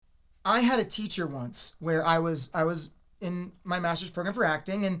I had a teacher once where I was in my master's program for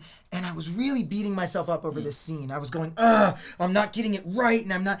acting, and I was really beating myself up over this scene. I was going, I'm not getting it right,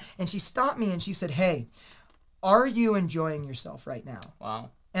 and I'm not. And she stopped me and she said, "Hey, are you enjoying yourself right now?"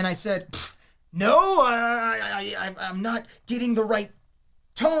 Wow. And I said, "No, I'm not getting the right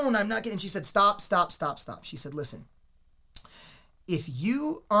tone. I'm not getting." And she said, "Stop. She said, "Listen, if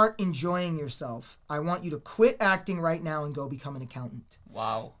you aren't enjoying yourself, I want you to quit acting right now and go become an accountant."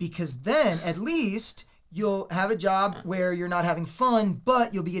 Wow. Because then at least you'll have a job where you're not having fun,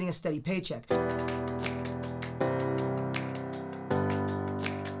 but you'll be getting a steady paycheck.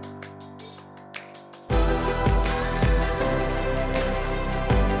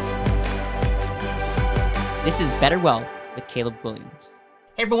 This is Better Wealth with Caleb Williams.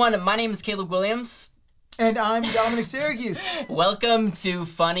 Hey everyone, my name is Caleb Williams. And I'm Dominic Syracuse. Welcome to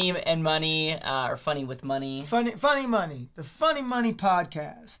Funny and Money, or Funny with Money. Funny Money, the Funny Money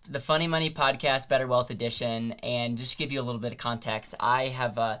Podcast. The Funny Money Podcast, Better Wealth Edition. And just to give you a little bit of context, I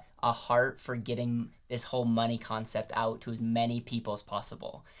have a heart for getting this whole money concept out to as many people as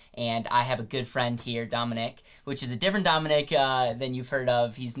possible. And I have a good friend here, Dominic, which is a different Dominic than you've heard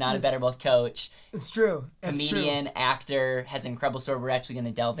of. He's not a Better Wealth coach. It's true. Comedian, actor, has an incredible story. We're actually going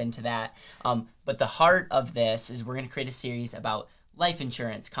to delve into that. But the heart of this is we're going to create a series about life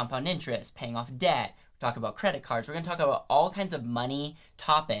insurance, compound interest, paying off debt. We're talking about credit cards. We're going to talk about all kinds of money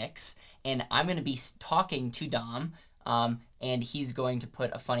topics. And I'm going to be talking to Dom, and he's going to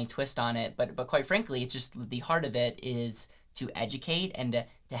put a funny twist on it. But quite frankly, it's just the heart of it is to educate and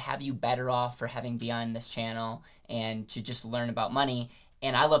to have you better off for having been on this channel and to just learn about money.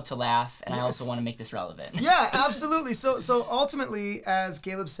 And I love to laugh, and I also want to make this relevant. Yeah, absolutely. So ultimately, as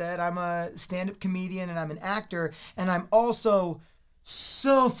Caleb said, I'm a stand-up comedian and I'm an actor, and I'm also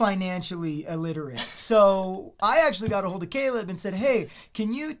so financially illiterate. So I actually got a hold of Caleb and said, "Hey,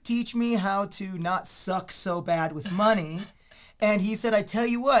 can you teach me how to not suck so bad with money?" And he said, "I tell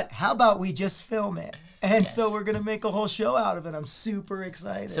you what, how about we just film it?" And so we're gonna make a whole show out of it. I'm super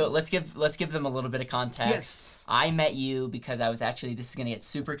excited. So let's give them a little bit of context. Yes. I met you because I was actually, this is gonna get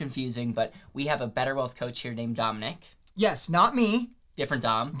super confusing, but we have a Better Wealth coach here named Dominic. Yes, not me. Different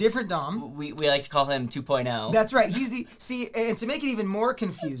Dom. Different Dom. We like to call him 2.0. That's right. And to make it even more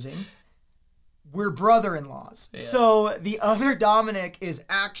confusing, we're brother-in-laws. Yeah. So the other Dominic is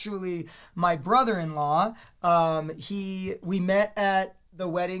actually my brother-in-law. We met at the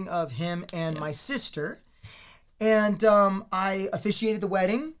wedding of him and my sister, and I officiated the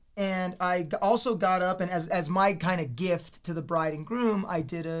wedding, and I also got up, and as my kind of gift to the bride and groom, I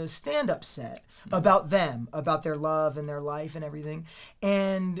did a stand-up set about them, about their love and their life and everything.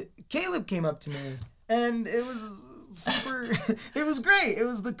 And Caleb came up to me, and it was super, it was great. It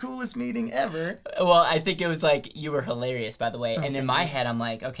was the coolest meeting ever. Well, I think it was like, you were hilarious, by the way. And in my head, I'm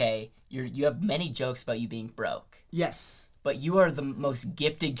like, okay, you have many jokes about you being broke. Yes. But you are the most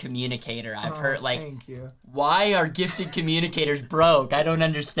gifted communicator I've heard. Like, thank you. Why are gifted communicators broke? I don't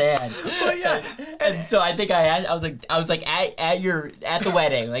understand. Well, yeah. And so I think I was like at the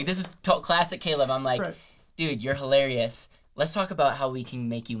wedding. Like, this is classic Caleb. I'm like, right. Dude, you're hilarious. Let's talk about how we can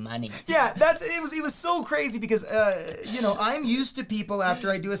make you money. Yeah, it was so crazy because I'm used to people after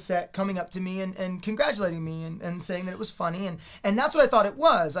I do a set coming up to me and congratulating me and saying that it was funny, and that's what I thought it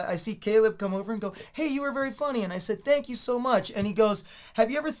was. I see Caleb come over and go, "Hey, you were very funny," and I said, "Thank you so much." And he goes, "Have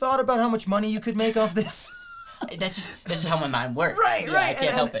you ever thought about how much money you could make off this?" That's just how my mind works. Right. I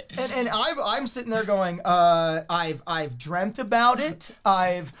can't help it. And I'm sitting there going, I've dreamt about it.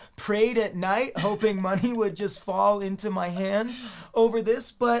 I've prayed at night, hoping money would just fall into my hands over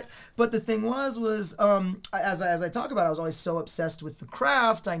this. But the thing was as I talk about it, I was always so obsessed with the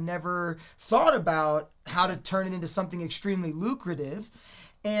craft. I never thought about how to turn it into something extremely lucrative.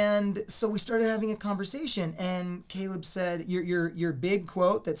 And so we started having a conversation, and Caleb said, your big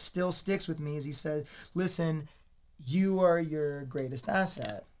quote that still sticks with me is, he said, "Listen, you are your greatest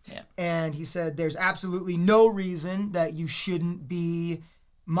asset." Yeah. And he said, "There's absolutely no reason that you shouldn't be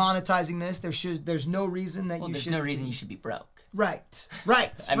monetizing this. There's no reason that you should. There's no reason you should be broke." Right.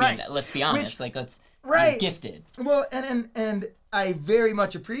 I mean, let's be honest. You're gifted. Well, and I very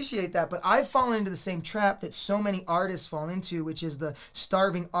much appreciate that, but I've fallen into the same trap that so many artists fall into, which is the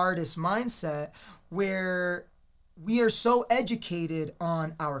starving artist mindset, where we are so educated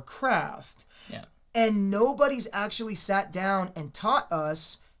on our craft, and nobody's actually sat down and taught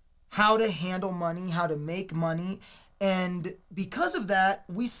us how to handle money, how to make money. And because of that,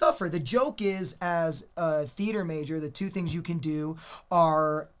 we suffer. The joke is, as a theater major, the two things you can do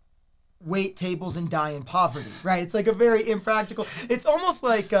are wait tables and die in poverty, right? It's like a very impractical. It's almost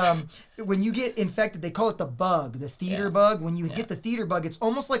like when you get infected, they call it the bug, the theater bug. When you get the theater bug, it's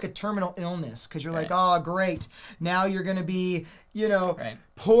almost like a terminal illness because you're like, oh, great. Now you're going to be,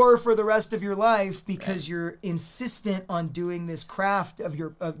 poor for the rest of your life because you're insistent on doing this craft of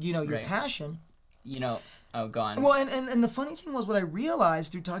your passion. Oh, go on. Well, and the funny thing was what I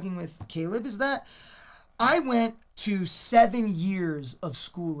realized through talking with Caleb is that I went to 7 years of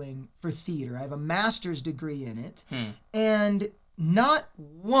schooling for theater. I have a master's degree in it. And not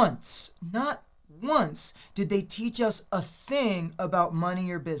once did they teach us a thing about money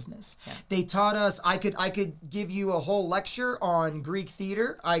or business. Yeah. They taught us, I could give you a whole lecture on Greek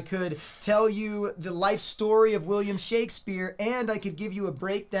theater. I could tell you the life story of William Shakespeare, and I could give you a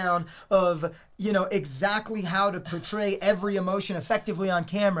breakdown of, exactly how to portray every emotion effectively on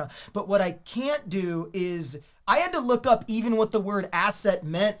camera. But what I can't do is I had to look up even what the word asset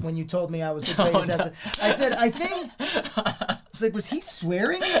meant when you told me I was the greatest asset. I said, it's like, was he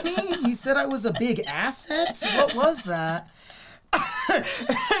swearing at me? He said I was a big asset? What was that?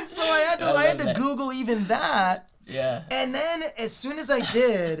 And so I had to Google even that. Yeah. And then as soon as I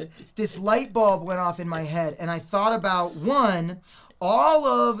did, this light bulb went off in my head, and I thought about, one, all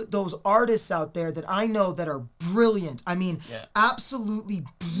of those artists out there that I know that are brilliant. I mean, absolutely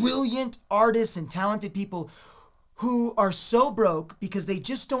brilliant artists and talented people who are so broke because they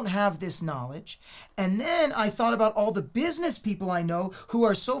just don't have this knowledge. And then I thought about all the business people I know who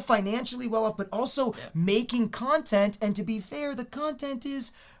are so financially well off, but also making content. And to be fair, the content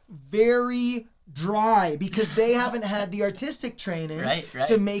is very dry because they haven't had the artistic training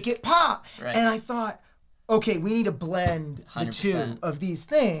to make it pop. Right. And I thought, okay, we need to blend 100%. The two of these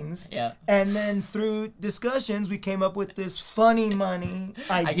things. Yeah. And then through discussions, we came up with this funny money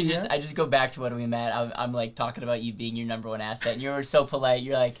idea. I just go back to when we met. I'm like talking about you being your number one asset, and you were so polite.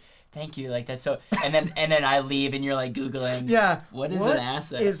 You're like, thank you, like that's so. And then I leave, and you're like Googling. Yeah. What is an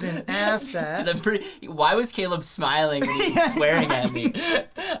asset? Is an asset? 'Cause I'm pretty. Why was Caleb smiling when he was swearing at me?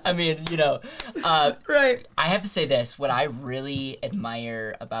 I mean, right. I have to say this. What I really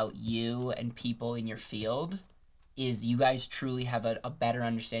admire about you and people in your field is you guys truly have a better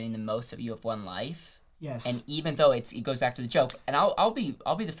understanding than most of you of one life. Yes. And even though it goes back to the joke, and I'll be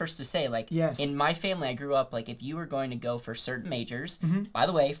the first to say, like, yes. in my family, I grew up, like, if you were going to go for certain majors, by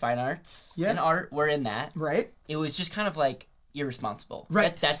the way, fine arts and art were in that. Right. It was just kind of like irresponsible.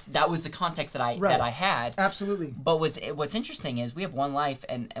 Right. That was the context that I had. Absolutely. But what's interesting is we have one life,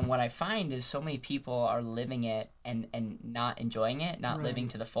 and what I find is so many people are living it and not enjoying it, not living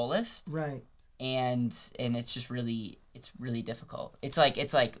to the fullest. Right. And it's just really difficult. It's like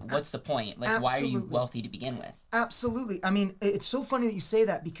what's the point? Like, Absolutely. Why are you wealthy to begin with? Absolutely. I mean, it's so funny that you say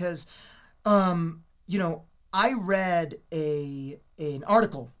that because, I read an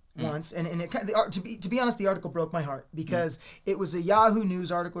article once, and it to be honest, the article broke my heart because it was a Yahoo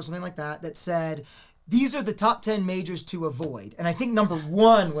News article or something like that said, these are the top 10 majors to avoid. And I think number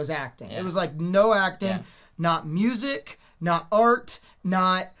 1 was acting. Yeah. It was like no acting, not music, not art,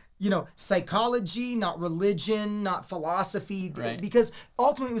 not psychology, not religion, not philosophy, because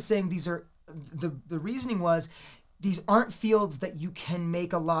ultimately it was saying these are, the reasoning was, these aren't fields that you can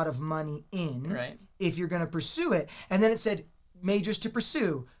make a lot of money in if you're going to pursue it. And then it said majors to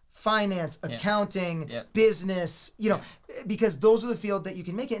pursue: finance, accounting, business, because those are the field that you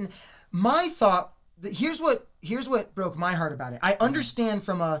can make it. And my thought, here's what broke my heart about it. I understand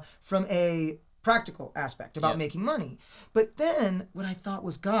from a practical aspect about making money. But then what I thought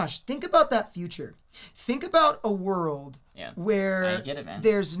was, gosh, think about that future. Think about a world where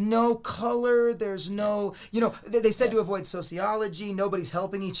there's no color, there's no, they said to avoid sociology, nobody's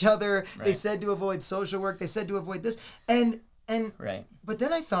helping each other. Right. They said to avoid social work, they said to avoid this. And but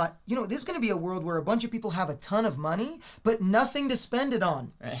then I thought, this is going to be a world where a bunch of people have a ton of money, but nothing to spend it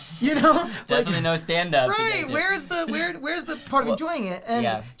on. Right. Definitely no stand-up. Right. Where's the part of enjoying it?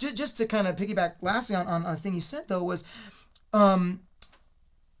 And just to kind of piggyback lastly on a thing you said, though, was I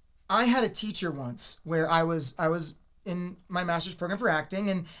had a teacher once where I was in my master's program for acting,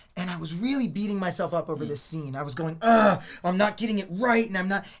 and I was really beating myself up over this scene. I was going, I'm not getting it right,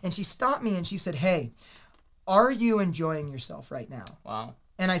 and she stopped me and she said, hey, are you enjoying yourself right now? Wow.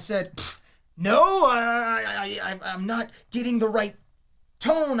 And I said, no, I'm not getting the right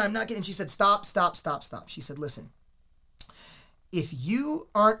tone. I'm not getting. She said, stop. She said, listen, if you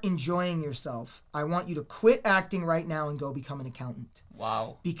aren't enjoying yourself, I want you to quit acting right now and go become an accountant.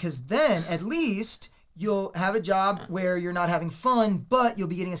 Wow. Because then at least you'll have a job where you're not having fun, but you'll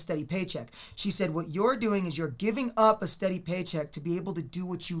be getting a steady paycheck. She said, what you're doing is you're giving up a steady paycheck to be able to do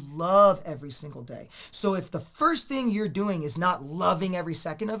what you love every single day. So if the first thing you're doing is not loving every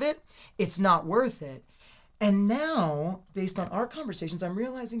second of it, it's not worth it. And now, based on our conversations, I'm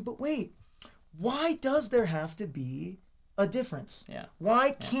realizing, but wait, why does there have to be a difference? Yeah.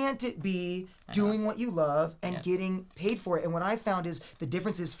 Why can't it be doing what you love and getting paid for it? And what I found is the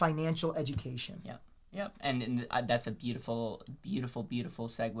difference is financial education. Yeah. Yep, and that's a beautiful, beautiful, beautiful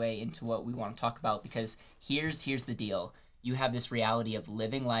segue into what we want to talk about, because here's the deal. You have this reality of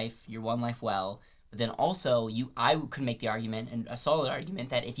living life, your one life well, but then also I could make the argument, and a solid argument,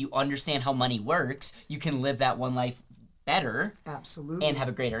 that if you understand how money works, you can live that one life better. Absolutely. And have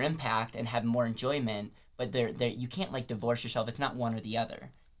a greater impact and have more enjoyment, but there you can't like divorce yourself. It's not one or the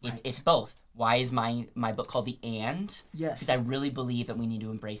other. It's both. Why is my book called The And? Yes. Because I really believe that we need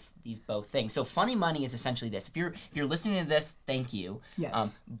to embrace these both things. So Funny Money is essentially this. If you're listening to this, thank you.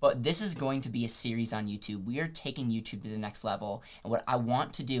 Yes. But this is going to be a series on YouTube. We are taking YouTube to the next level. And what I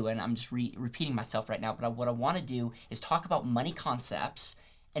want to do, and I'm just repeating myself right now, but what I want to do is talk about money concepts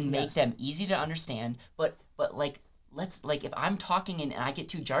and make them easy to understand, but like, let's, like, if I'm talking and I get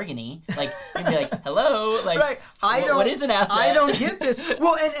too jargony, like, you'd be like, hello, like, right. What is an asset? I don't get this.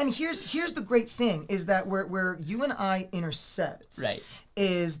 Well, and here's the great thing is that where you and I intersect, right,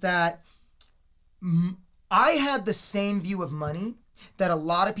 is that I had the same view of money that a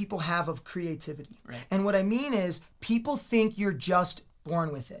lot of people have of creativity. Right. And what I mean is people think you're just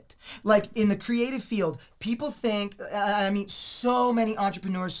born with it. Like in the creative field, people think, I mean, so many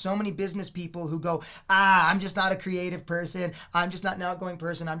entrepreneurs, so many business people who go, I'm just not a creative person. I'm just not an outgoing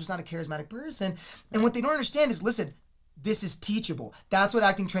person. I'm just not a charismatic person. And what they don't understand is, listen, this is teachable. That's what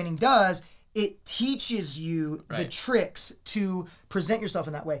acting training does. It teaches you the tricks to present yourself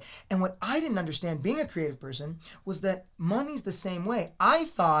in that way. And what I didn't understand being a creative person was that money's the same way. I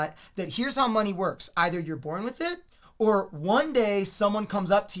thought that here's how money works. Either you're born with it, or one day someone comes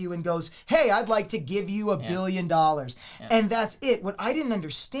up to you and goes, hey, I'd like to give you $1 billion. Yeah. And that's it. What I didn't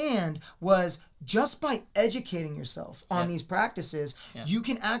understand was just by educating yourself on these practices, you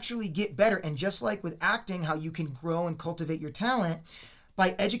can actually get better. And just like with acting, how you can grow and cultivate your talent,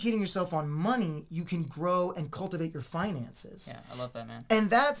 by educating yourself on money, you can grow and cultivate your finances. Yeah, I love that, man. And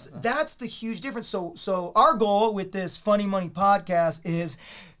that's the huge difference. So our goal with this Funny Money podcast is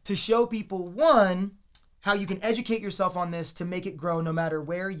to show people, one, how you can educate yourself on this to make it grow no matter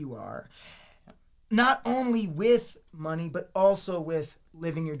where you are. Not only with money, but also with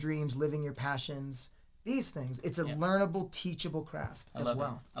living your dreams, living your passions, these things. It's a learnable, teachable craft as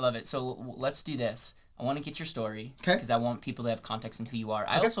well. I love it. So let's do this. I want to get your story, okay, because I want people to have context in who you are.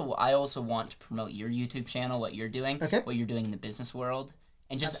 I also want to promote your YouTube channel, what you're doing, what you're doing in the business world,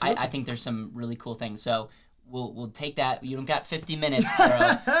 and just I think there's some really cool things. So we'll take that. You don't got 50 minutes,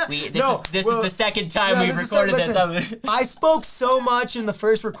 girl. This is the second time we've recorded this. I spoke so much in the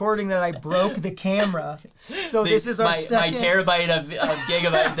first recording that I broke the camera. So this is our second. My terabyte of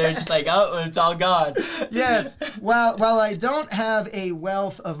gigabyte, they're just like, oh, it's all gone. Yes. While I don't have a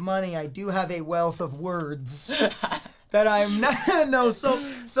wealth of money, I do have a wealth of words that I'm not. No. So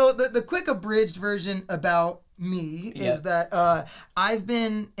the quick abridged version about me is that I've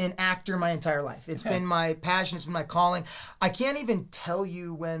been an actor my entire life. It's been my passion. It's been my calling. I can't even tell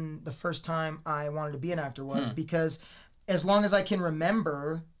you when the first time I wanted to be an actor was, because as long as I can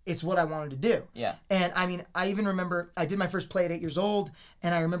remember, it's what I wanted to do. Yeah. And I mean, I even remember I did my first play at 8 years old,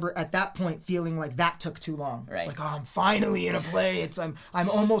 and I remember at that point feeling like that took too long. Right. Like, oh, I'm finally in a play. I'm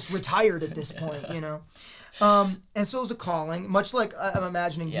almost retired at this point, you know. And so it was a calling, much like I'm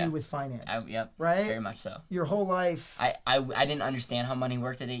imagining you with finance. Yep. Right? Very much so. Your whole life. I didn't understand how money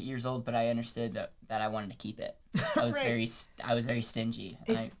worked at 8 years old, but I understood that I wanted to keep it. I was very stingy.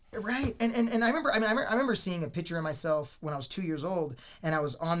 Right. And I remember seeing a picture of myself when I was 2 years old, and I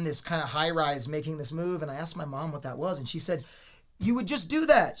was on this kind of high rise making this move, and I asked my mom what that was, and she said, you would just do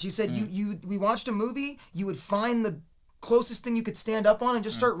that. She said, we watched a movie, you would find the closest thing you could stand up on and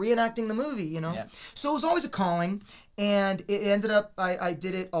just start reenacting the movie, you know? Yeah. So it was always a calling, and it ended up, I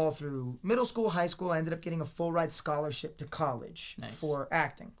did it all through middle school, high school. I ended up getting a full ride scholarship to college for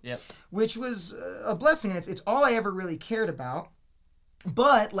acting, which was a blessing, and it's all I ever really cared about.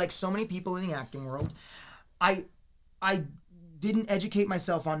 But like so many people in the acting world, I didn't educate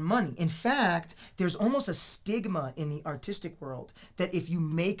myself on money. In fact, there's almost a stigma in the artistic world that if you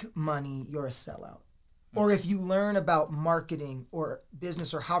make money, you're a sellout. or if you learn about marketing or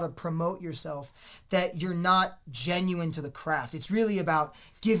business or how to promote yourself, that you're not genuine to the craft. It's really about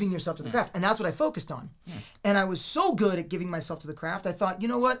giving yourself to the craft. And that's what I focused on. And I was so good at giving myself to the craft, I thought, you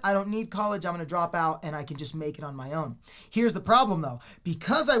know what? I don't need college. I'm going to drop out and I can just make it on my own. Here's the problem though.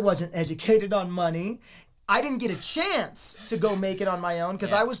 Because I wasn't educated on money, I didn't get a chance to go make it on my own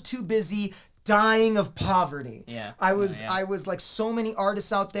because I was too busy dying of poverty. I was like so many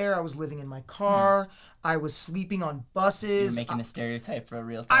artists out there. I was living in my car. I was sleeping on buses. You're making the stereotype for a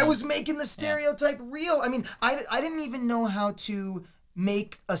real thing. I was making the stereotype real. I mean, I didn't even know how to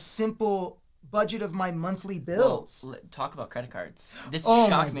make a simple budget of my monthly bills. Well, talk about credit cards. This Oh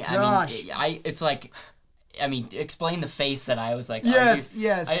shocked my me. gosh. I mean, explain the face that I was like. Yes.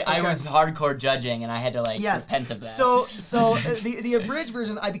 I Okay. was hardcore judging, and I had to repent of that. So the abridged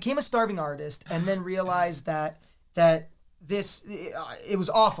version, I became a starving artist, and then realized that it was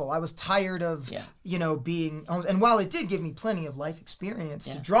awful. I was tired of being, and while it did give me plenty of life experience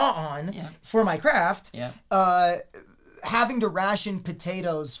to draw on for my craft, having to ration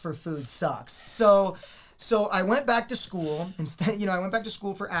potatoes for food sucks. So I went back to school instead. I went back to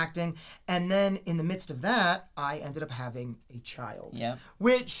school for acting, and then in the midst of that, I ended up having a child. Yeah.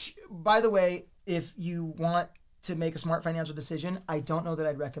 Which, by the way, if you want to make a smart financial decision, I don't know that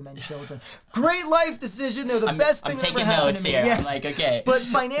I'd recommend children. Great life decision. They're the best thing that ever happened to me. Here. Yes. I'm like, okay. But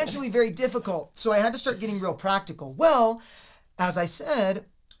financially very difficult. So I had to start getting real practical. Well, as I said,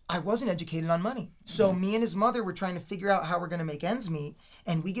 I wasn't educated on money. So me and his mother were trying to figure out how we're going to make ends meet,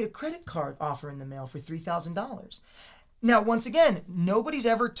 and we get a credit card offer in the mail for $3,000. Now, once again, nobody's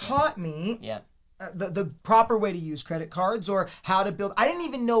ever taught me the proper way to use credit cards or how to build. I didn't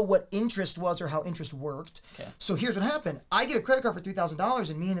even know what interest was or how interest worked. Okay. So here's what happened. I get a credit card for $3,000,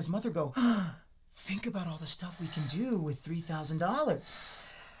 and me and his mother go, think about all the stuff we can do with $3,000.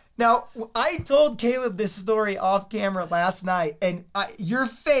 Now, I told Caleb this story off camera last night, and your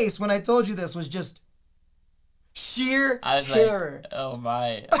face when I told you this was just sheer terror. Like, oh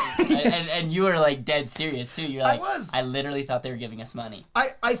my. and you were like dead serious too. You're like, I was. I literally thought they were giving us money.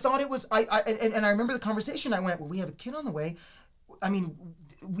 I thought it was, and I remember the conversation. I went, well, we have a kid on the way. I mean,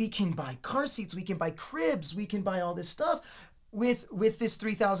 we can buy car seats, we can buy cribs, we can buy all this stuff with this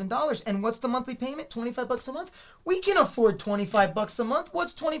 $3,000. And what's the monthly payment? $25 a month? We can afford $25 a month.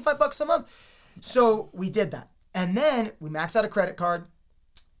 What's $25 a month? So we did that. And then we maxed out a credit card.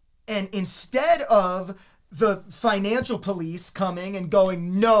 And instead of the financial police coming and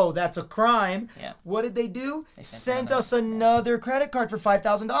going, no, that's a crime, what did they do? They sent us another credit card for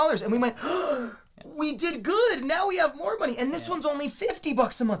 $5,000. And we went, we did good. Now we have more money. And this one's only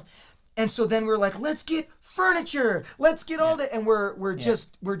 $50 a month. And so then we're like, let's get furniture. Let's get all that. And we're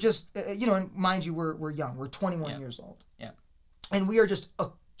just and mind you, we're young. We're 21 years old. Yeah. And we are just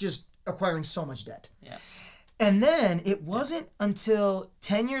acquiring so much debt. Yeah. And then it wasn't until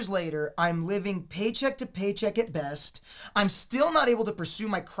 10 years later, I'm living paycheck to paycheck at best. I'm still not able to pursue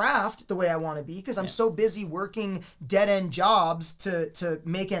my craft the way I want to be because I'm so busy working dead-end jobs to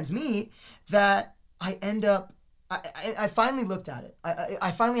make ends meet that I end up, I finally looked at it.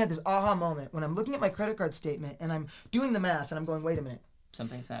 I finally had this aha moment when I'm looking at my credit card statement and I'm doing the math and I'm going, wait a minute.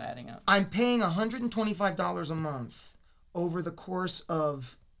 Something's not adding up. I'm paying $125 a month over the course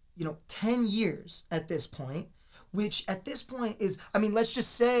of 10 years at this point, which at this point is, I mean, let's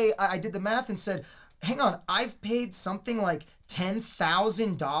just say I did the math and said, hang on, I've paid something like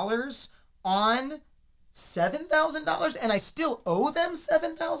 $10,000 on $7,000 and I still owe them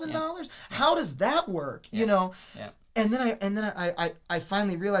 $7,000. How does that work? Yeah. And then I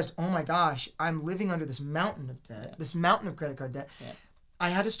finally realized, oh my gosh, I'm living under this mountain of debt, this mountain of credit card debt. Yeah. I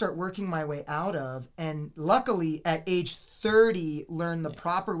had to start working my way out of, and luckily at age 30 learned the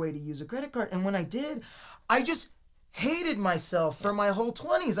proper way to use a credit card. And when I did, I just hated myself for my whole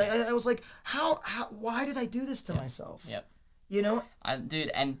 20s. I was like, why did I do this to myself? Yep.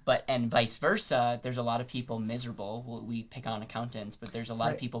 Dude, and vice versa. There's a lot of people miserable. We pick on accountants, but there's a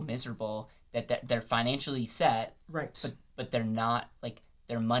lot of people miserable that they're financially set, right? But they're not, like,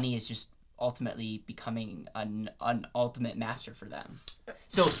 their money is just ultimately becoming an ultimate master for them.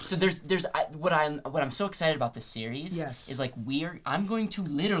 So there's what I'm so excited about this series is like I'm going to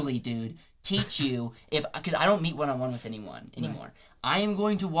literally, dude, teach you because I don't meet one-on-one with anyone anymore. Right. I am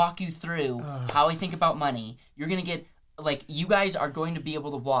going to walk you through how I think about money. You're gonna get, like, you guys are going to be able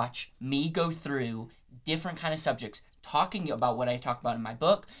to watch me go through different kind of subjects, talking about what I talk about in my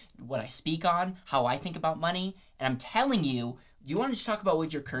book, what I speak on, how I think about money, and I'm telling you. Do you want to just talk about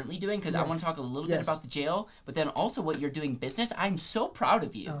what you're currently doing? Because I want to talk a little bit about the jail, but then also what you're doing business. I'm so proud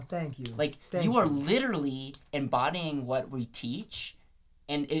of you. Oh, thank you. You are literally embodying what we teach,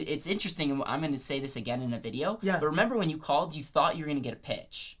 And it's interesting, and I'm going to say this again in a video. Yeah. But remember when you called, you thought you were going to get a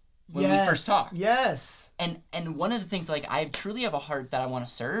pitch when yes. we first talked. Yes. And one of the things, like, I truly have a heart that I want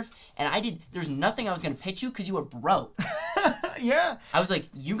to serve, and there's nothing I was going to pitch you because you were broke. Yeah. I was like,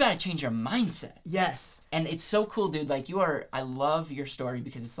 you got to change your mindset. Yes. And it's so cool, dude. Like, I love your story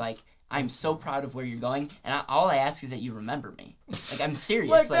because it's like, I'm so proud of where you're going, and all I ask is that you remember me. Like, I'm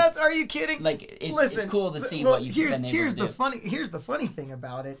serious. like are you kidding? Like, it's cool to see what you've been able to do. Here's the funny thing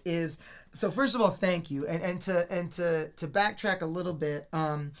about it is, so first of all, thank you, and to backtrack a little bit,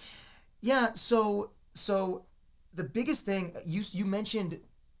 yeah. So the biggest thing you mentioned,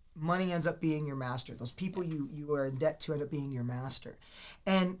 money ends up being your master. Those people you are in debt to end up being your master,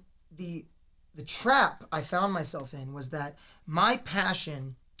 and the trap I found myself in was that my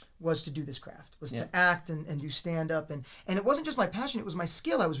passion was to do this craft, was to act and do stand-up. And it wasn't just my passion, it was my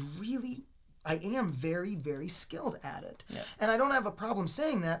skill. I am very, very skilled at it. Yeah. And I don't have a problem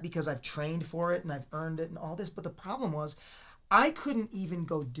saying that because I've trained for it and I've earned it and all this. But the problem was I couldn't even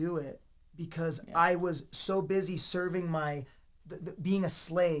go do it because I was so busy serving being a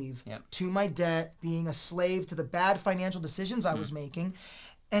slave to my debt, being a slave to the bad financial decisions I was making.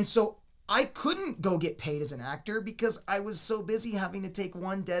 And so I couldn't go get paid as an actor because I was so busy having to take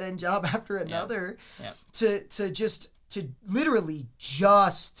one dead-end job after another to literally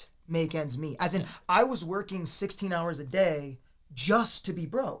just make ends meet. As in, I was working 16 hours a day just to be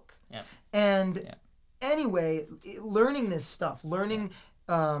broke. Yeah. And anyway, learning this stuff,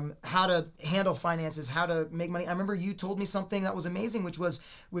 how to handle finances, how to make money. I remember you told me something that was amazing, which was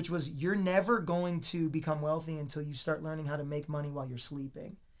you're never going to become wealthy until you start learning how to make money while you're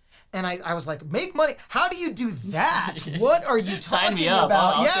sleeping. And I was like, make money? How do you do that? What are you talking about?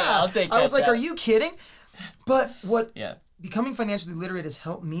 I'll take that. I was like, are you kidding? But what becoming financially literate has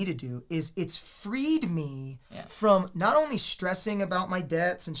helped me to do is it's freed me from not only stressing about my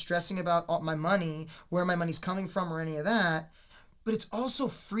debts and stressing about all my money, where my money's coming from or any of that, but it's also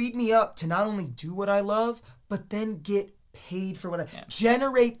freed me up to not only do what I love, but then get paid for what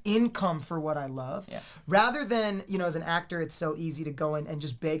generate income for what I love, rather than, as an actor, it's so easy to go and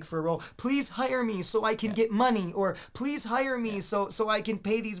just beg for a role. Please hire me so I can get money, or please hire me so I can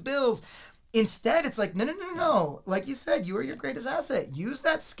pay these bills. Instead, it's like, no. Like you said, you are your greatest asset. Use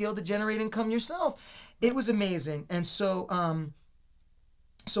that skill to generate income yourself. It was amazing. And so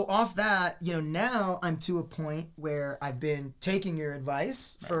off that, now I'm to a point where I've been taking your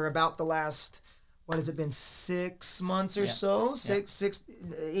advice for about the last, what has it been, 6 months or so? 8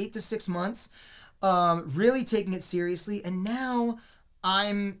 to 6 months. Really taking it seriously. And now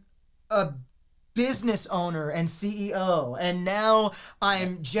I'm a business owner and CEO, and now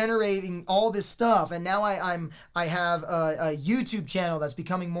I'm generating all this stuff, and now I have a YouTube channel that's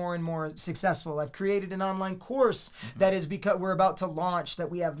becoming more and more successful. I've created an online course that is because we're about to launch, that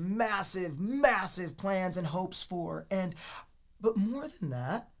we have massive plans and hopes for. But more than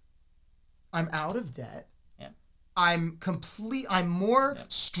that, I'm out of debt. I'm more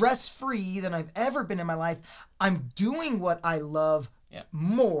stress-free than I've ever been in my life. I'm doing what I love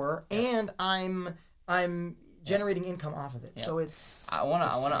more, and I'm generating income off of it. So I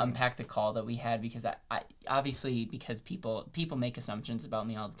want to unpack the call that we had, because I obviously, because people make assumptions about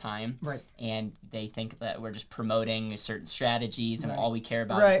me all the time, right? And they think that we're just promoting certain strategies and all we care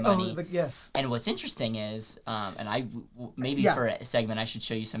about is money. And what's interesting is, and maybe for a segment I should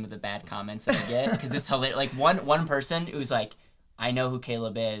show you some of the bad comments that I get, because it's hilarious. Like one person who's like, I know who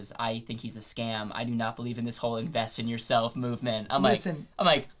Caleb is. I think he's a scam. I do not believe in this whole invest in yourself movement. I'm like,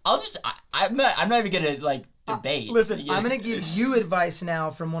 I'm not even gonna debate. Listen, I'm gonna give you advice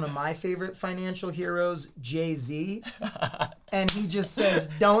now from one of my favorite financial heroes, Jay-Z, and he just says,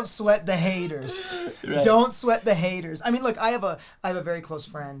 "Don't sweat the haters. Right. Don't sweat the haters." I mean, look, I have a very close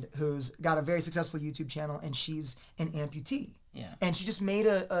friend who's got a very successful YouTube channel, and she's an amputee. Yeah. And she just made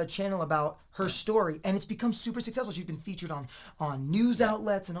a channel about her story, and it's become super successful. She's been featured on news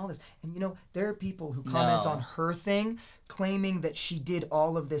outlets and all this. And there are people who comment on her thing claiming that she did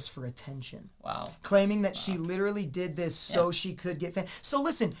all of this for attention. Wow. Claiming that she literally did this so she could get fans. So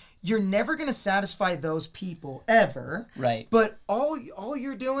listen, you're never going to satisfy those people ever. Right. But all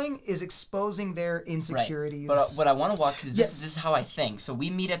you're doing is exposing their insecurities. Right. But what I want to walk, because this is how I think. So we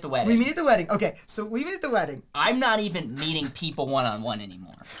meet at the wedding. Okay, so we meet at the wedding. I'm not even meeting people one-on-one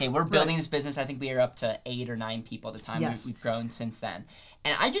anymore. Okay, we're building this business. I think we are up to 8 or 9 people at the time. Yes. We've grown since then.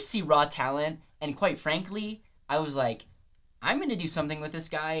 And I just see raw talent, and quite frankly, I was like, I'm going to do something with this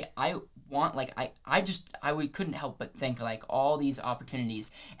guy. I couldn't help but think all these opportunities.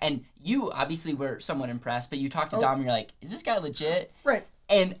 And you obviously were somewhat impressed, but you talked to Dom and you're like, is this guy legit? Right.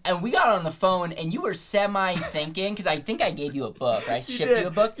 And we got on the phone, and you were semi-thinking, because I think I gave you a book, or I shipped you a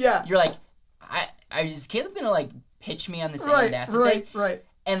book. Yeah. You're like, is Caleb going to, like, pitch me on this antacid thing? Right.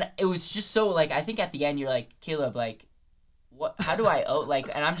 And it was just so, like, I think at the end, you're like, Caleb, like, how do I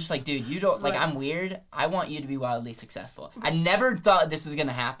like, and I'm just like, dude, you don't, like, I'm weird. I want you to be wildly successful. I never thought this was going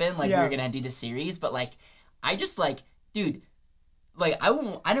to happen, like, we were going to do this series, but, like, I just, like, dude, like, I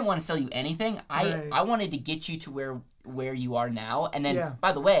didn't want to sell you anything. I wanted to get you to where you are now. And then,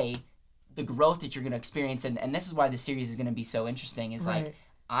 by the way, the growth that you're going to experience, and this is why the series is going to be so interesting, is, like,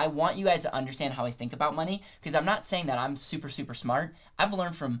 I want you guys to understand how I think about money, because I'm not saying that I'm super, super smart. I've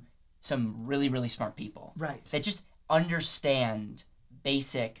learned from some really, really smart people. Right. That just understand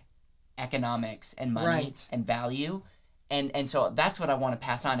basic economics and money and value. And so that's what I want to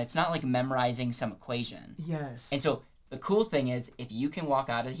pass on. It's not like memorizing some equation. Yes. And so the cool thing is, if you can walk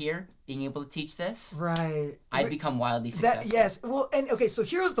out of here being able to teach this, I'd become wildly successful. Yes. Well, and okay, so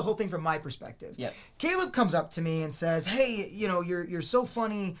here's the whole thing from my perspective. Yep. Caleb comes up to me and says, "Hey, you know, you're so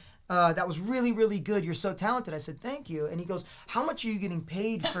funny. That was really, really good. You're so talented." I said, "Thank you." And he goes, "How much are you getting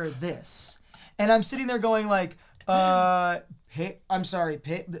paid for this?" And I'm sitting there going like, I'm sorry,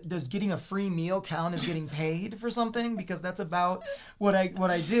 does getting a free meal count as getting paid for something? Because that's about what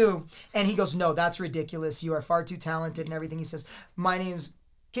I do. And he goes, "No, that's ridiculous. You are far too talented," and everything. He says, "My name's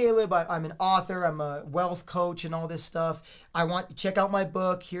Caleb. I'm an author. I'm a wealth coach and all this stuff. I want you to check out my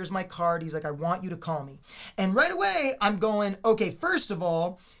book. Here's my card." He's like, "I want you to call me." And right away, I'm going, okay, first of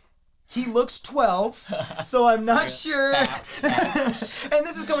all, he looks 12, so I'm not sure. And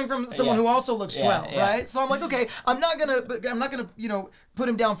this is coming from someone who also looks 12, right? So I'm like, okay, I'm not gonna, you know, put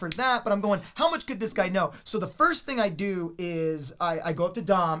him down for that. But I'm going, how much could this guy know? So the first thing I do is I go up to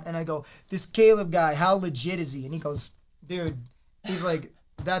Dom and I go, "This Caleb guy, how legit is he?" And he goes, "Dude," he's like,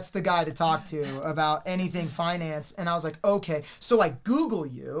 "that's the guy to talk to about anything finance." And I was like, okay. So I Google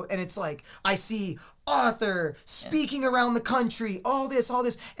you, and it's like, I see author, speaking around the country, all this.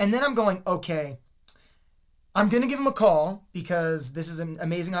 And then I'm going, okay, I'm going to give him a call because this is an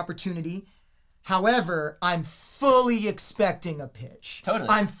amazing opportunity. However, I'm fully expecting a pitch. Totally.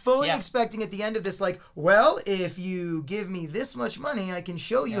 I'm fully expecting at the end of this, like, well, if you give me this much money, I can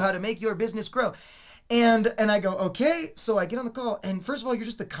show you how to make your business grow. And I go, okay, so I get on the call, and first of all, you're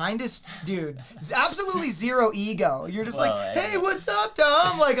just the kindest dude. Absolutely zero ego. You're just like, "Hey, what's up,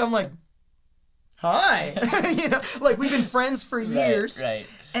 Tom?" Like, I'm like, "Hi." You know, like, we've been friends for years. Right.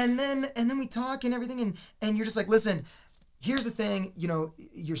 And then we talk and everything, and you're just like, "Listen, here's the thing, you know,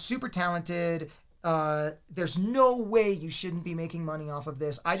 you're super talented. There's no way you shouldn't be making money off of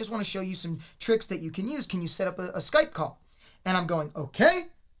this. I just want to show you some tricks that you can use. Can you set up a Skype call?" And I'm going, okay.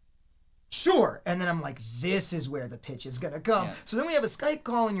 Sure. And then I'm like, this is where the pitch is going to come. Yeah. So then we have a Skype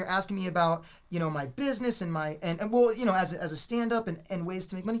call, and you're asking me about, you know, my business and well, you know, as a stand-up and ways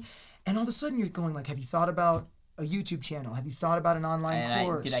to make money. And all of a sudden you're going like, have you thought about a YouTube channel? Have you thought about an online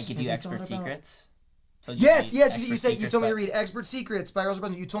course? Did I give you Expert Secrets? Yes. You told me to read Expert Secrets by Russell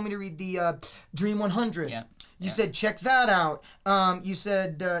Brunson. You told me to read the Dream 100. Yeah. You said, check that out. You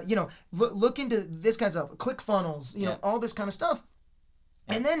said, you know, look into this kind of stuff, ClickFunnels, you know, all this kind of stuff.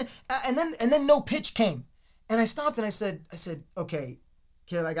 And then no pitch came. And I stopped and I said, okay,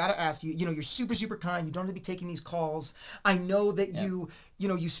 Caleb, I gotta ask you, you know, you're super, super kind. You don't have to be taking these calls. I know that you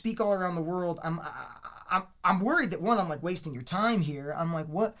speak all around the world. I'm worried that, one, I'm like wasting your time here. I'm like,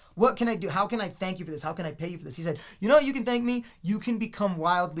 what can I do? How can I thank you for this? How can I pay you for this? He said, you know, you can thank me. You can become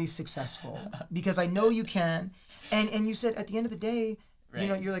wildly successful because I know you can. And you said at the end of the day, you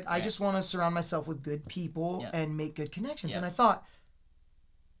know, you're like, I just want to surround myself with good people and make good connections. And I thought,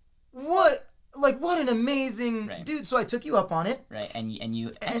 what an amazing dude. So I took you up on it. Right, and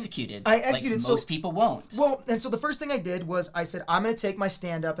you executed. I executed. Like most people won't. Well, and so the first thing I did was I said, I'm going to take my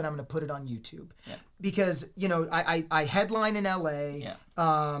stand-up and I'm going to put it on YouTube. Yeah. Because, you know, I headline in LA,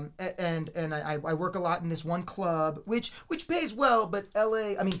 and I work a lot in this one club, which pays well, but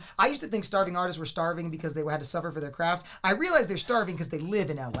LA, I mean, I used to think starving artists were starving because they had to suffer for their crafts. I realized they're starving because they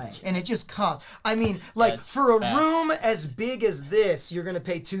live in LA, and it just costs. I mean, like, for a room as big as this, you're going to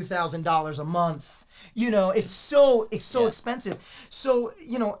pay $2,000 a month. You know, it's so expensive. So,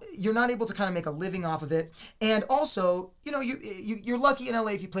 you know, you're not able to kind of make a living off of it. And also, you know, you're lucky in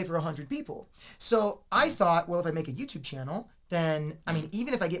LA if you play for 100 people. So I thought, well, if I make a YouTube channel, then, I mean,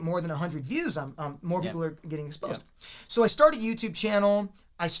 even if I get more than 100 views, more people are getting exposed. So I start a YouTube channel.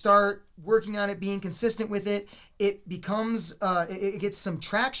 I start working on it, being consistent with it. It becomes, it gets some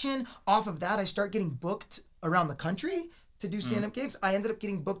traction. Off of that, I start getting booked around the country to do stand-up gigs. I ended up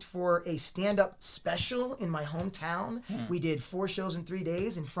getting booked for a stand-up special in my hometown. We did 4 shows in 3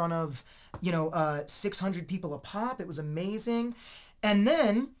 days in front of, 600 people a pop. It was amazing. And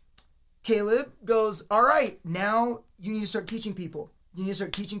then Caleb goes, all right, now you need to start teaching people. You need to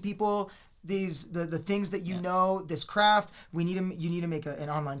start teaching people the things that you know, this craft. You need to make an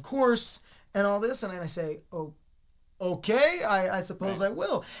online course and all this. And I say, oh, okay, I suppose I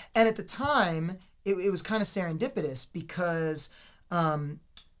will. And at the time, it was kind of serendipitous because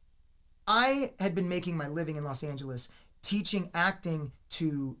I had been making my living in Los Angeles teaching acting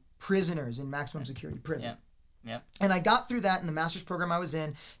to prisoners in maximum security prison. Yep. And I got through that in the master's program I was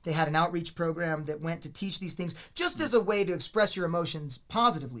in. They had an outreach program that went to teach these things just as a way to express your emotions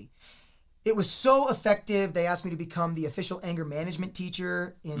positively. It was so effective. They asked me to become the official anger management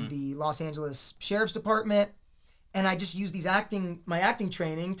teacher in the Los Angeles Sheriff's Department. And I just used my acting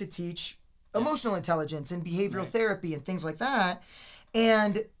training to teach emotional intelligence and behavioral therapy and things like that.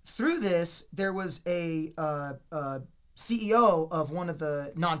 And through this, there was a CEO of one of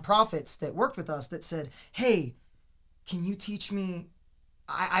the nonprofits that worked with us that said, hey, can you teach me?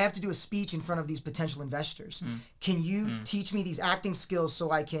 I have to do a speech in front of these potential investors. Can you teach me these acting skills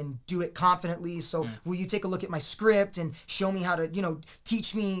so I can do it confidently? So will you take a look at my script and show me how to,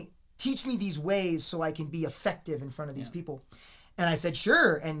 teach me these ways so I can be effective in front of these people? And I said,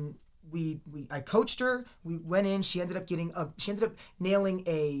 sure. And I coached her. We went in. She ended up nailing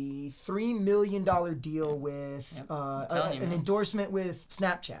a $3 million deal with an endorsement with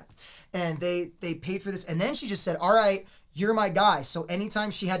Snapchat, and they paid for this. And then she just said, "All right, you're my guy." So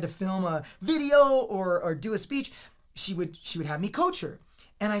anytime she had to film a video or do a speech, she would have me coach her.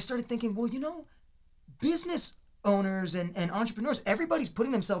 And I started thinking, well, business owners and entrepreneurs, everybody's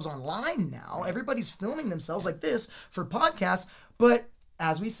putting themselves online now. Everybody's filming themselves like this for podcasts, but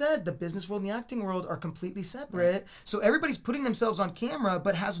as we said, the business world and the acting world are completely separate. Right. So everybody's putting themselves on camera,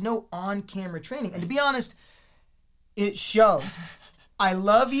 but has no on-camera training. And to be honest, it shows. I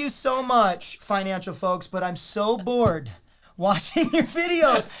love you so much, financial folks, but I'm so bored watching your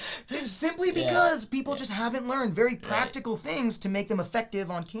videos. Simply because people just haven't learned very practical things to make them effective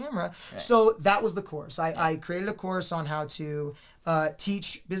on camera. Right. So that was the course. I created a course on how to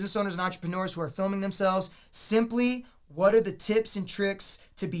teach business owners and entrepreneurs who are filming themselves simply what are the tips and tricks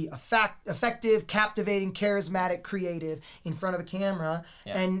to be effective, captivating, charismatic, creative in front of a camera.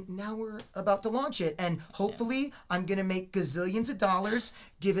 Yeah. And now we're about to launch it. And hopefully I'm going to make gazillions of dollars,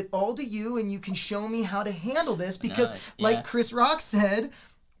 give it all to you, and you can show me how to handle this. Because like Chris Rock said,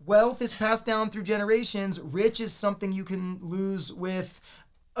 wealth is passed down through generations. Rich is something you can lose with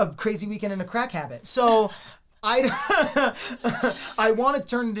a crazy weekend and a crack habit. So I want to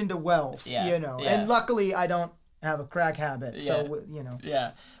turn it into wealth, and luckily I don't have a crack habit, so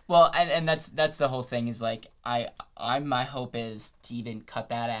well, and that's the whole thing is like my hope is to even cut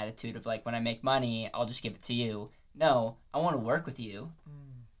that attitude of like when I make money I'll just give it to you. No, I want to work with you.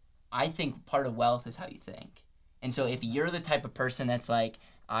 I think part of wealth is how you think, and so if you're the type of person that's like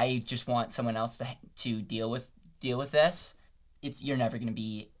I just want someone else to deal with this, you're never going to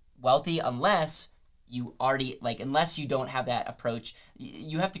be wealthy unless you already unless you don't have that approach.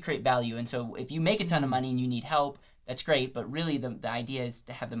 You have to create value. And so if you make a ton of money and you need help, that's great, but really the idea is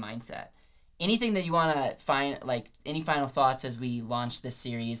to have the mindset. Anything that you want to find, any final thoughts as we launch this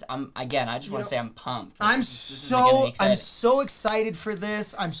series? I just want to say I'm pumped. I'm so excited for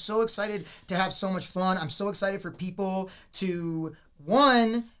this. I'm so excited to have so much fun. I'm so excited for people to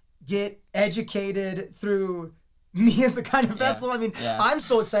get educated through me as the kind of vessel. I'm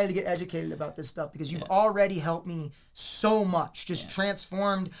so excited to get educated about this stuff because you've already helped me so much,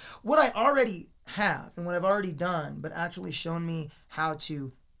 transformed what I already have and what I've already done, but actually shown me how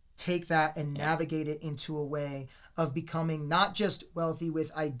to take that and navigate it into a way of becoming not just wealthy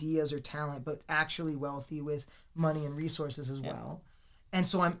with ideas or talent, but actually wealthy with money and resources as well. And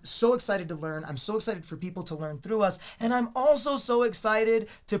so I'm so excited to learn. I'm so excited for people to learn through us. And I'm also so excited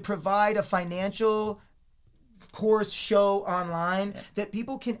to provide a financial course show online that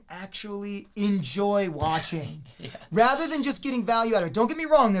people can actually enjoy watching rather than just getting value out of it. Don't get me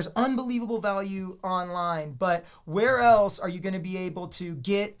wrong, there's unbelievable value online, but where else are you going to be able to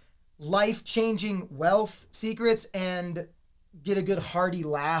get life-changing wealth secrets and get a good hearty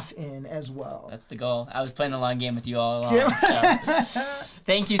laugh in as well? That's the goal. I was playing the long game with you all along. So.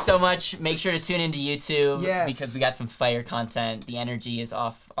 Thank you so much. Make sure to tune into YouTube because we got some fire content. The energy is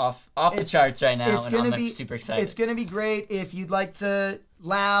off the charts right now, and I'm super excited. It's going to be great. If you'd like to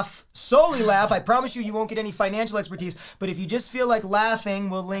solely laugh. I promise you won't get any financial expertise, but if you just feel like laughing,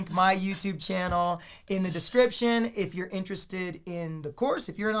 we'll link my YouTube channel in the description. If you're interested in the course,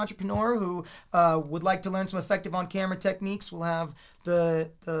 if you're an entrepreneur who would like to learn some effective on-camera techniques, we'll have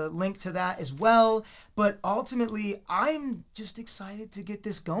the link to that as well. But ultimately, I'm just excited to get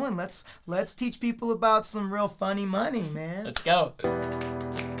this going. Let's teach people about some real funny money, man. Let's go.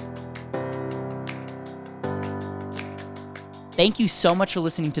 Thank you so much for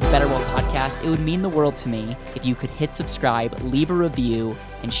listening to the Better World Podcast. It would mean the world to me if you could hit subscribe, leave a review,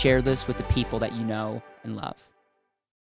 and share this with the people that you know and love.